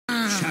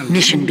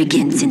Mission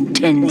begins in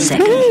 10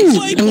 seconds.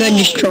 I'm gonna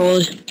just troll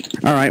it.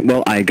 Alright,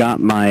 well, I got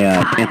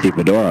my fancy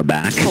fedora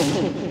back.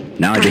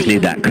 Now I just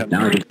need that coat.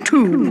 Now I just...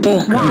 2, 1.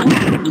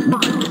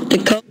 The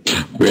coat.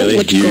 Really?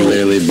 You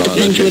literally bought a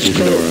fancy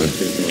fedora.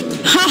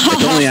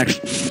 It's only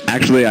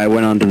actually, I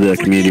went onto the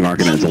community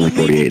market and it's only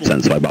 48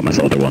 cents, so I bought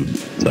myself one.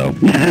 So...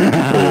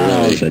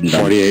 Really?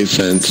 48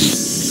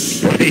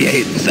 cents.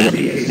 48 cents.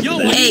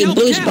 Hey,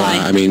 Blue Spy.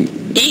 I mean...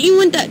 Didn't you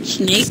want that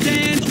snake?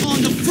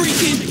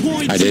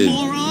 I did.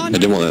 I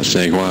did want that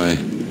snake. Why?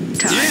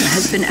 Time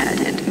has been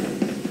added.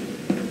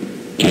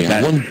 You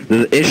got one?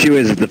 The issue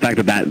is the fact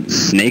that that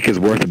snake is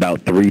worth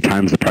about 3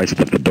 times the price of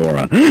the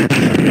fedora.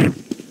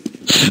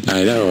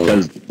 I know.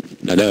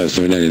 I know, it's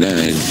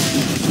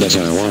 $3.99. That's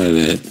why I wanted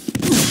it.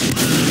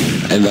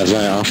 And that's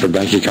why I offered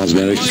back your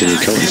cosmetics and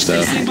your coat and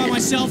stuff.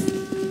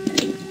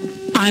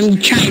 I'm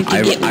trying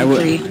to get one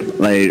for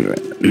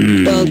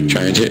you.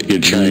 Trying to?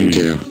 You're trying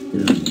to.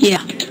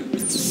 Yeah.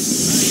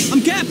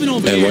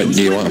 And what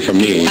do you want from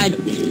me?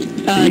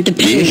 Depends.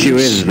 The issue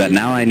is that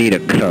now I need a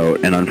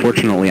coat, and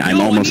unfortunately I'm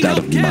almost out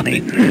of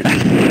money.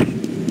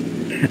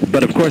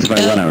 But of course if I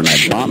run out and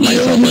I bought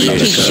myself you another need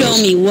to coat... show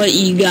me what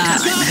you got.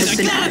 Time has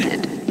been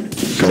added.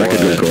 Because I could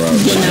just go out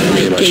and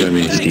buy a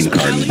Steam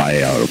card and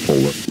buy out a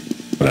full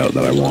out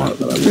that I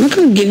want. I'm not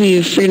gonna give you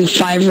a freaking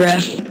 5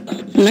 ref.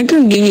 I'm not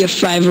gonna give you a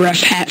 5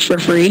 ref hat for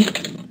free.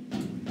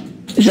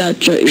 Is that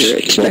what you're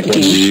expecting? What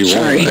did you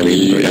Sorry. want? I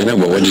mean, I know,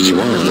 but what did you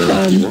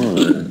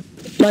want?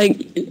 Like,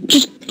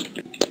 just...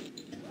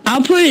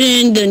 I'll put it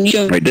in the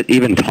new... Wait,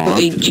 even taunt?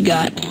 What you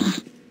got?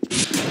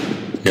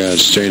 Yeah,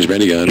 it's strange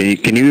minigun.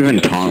 Can you even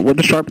taunt with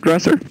the sharp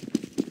dresser?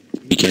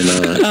 You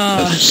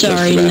cannot.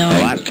 Sorry, no.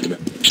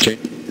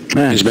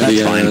 Strange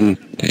minigun,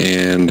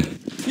 and...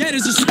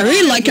 I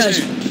really like how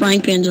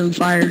frying pan's on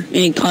fire, and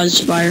it causes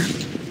fire.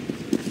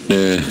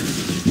 Yeah.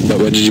 But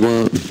what did you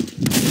want?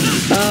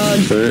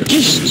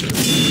 Just...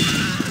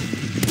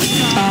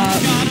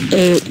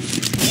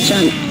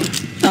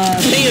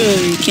 Fatal,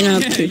 you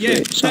cannot pay for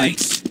it, sorry.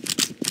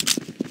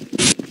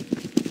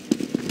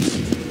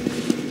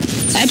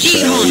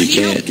 Actually, hold on, you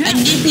can't, I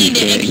just need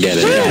to get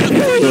it. I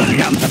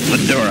got my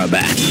fedora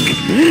back.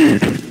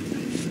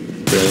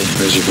 Really?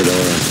 Where's your fedora?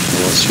 I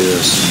want to see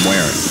this.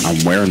 I'm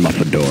wearing my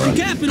fedora.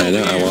 I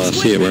know, I want to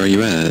see it. Where are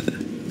you at?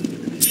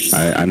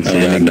 I'm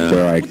standing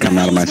where I come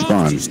out of my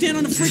spawn.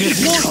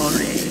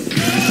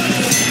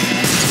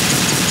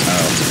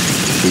 Oh,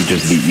 we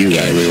just beat you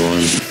guys.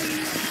 Everyone.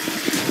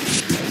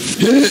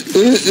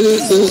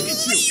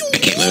 I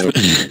can't move.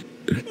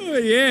 Oh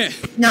yeah.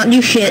 Not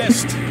new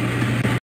shit.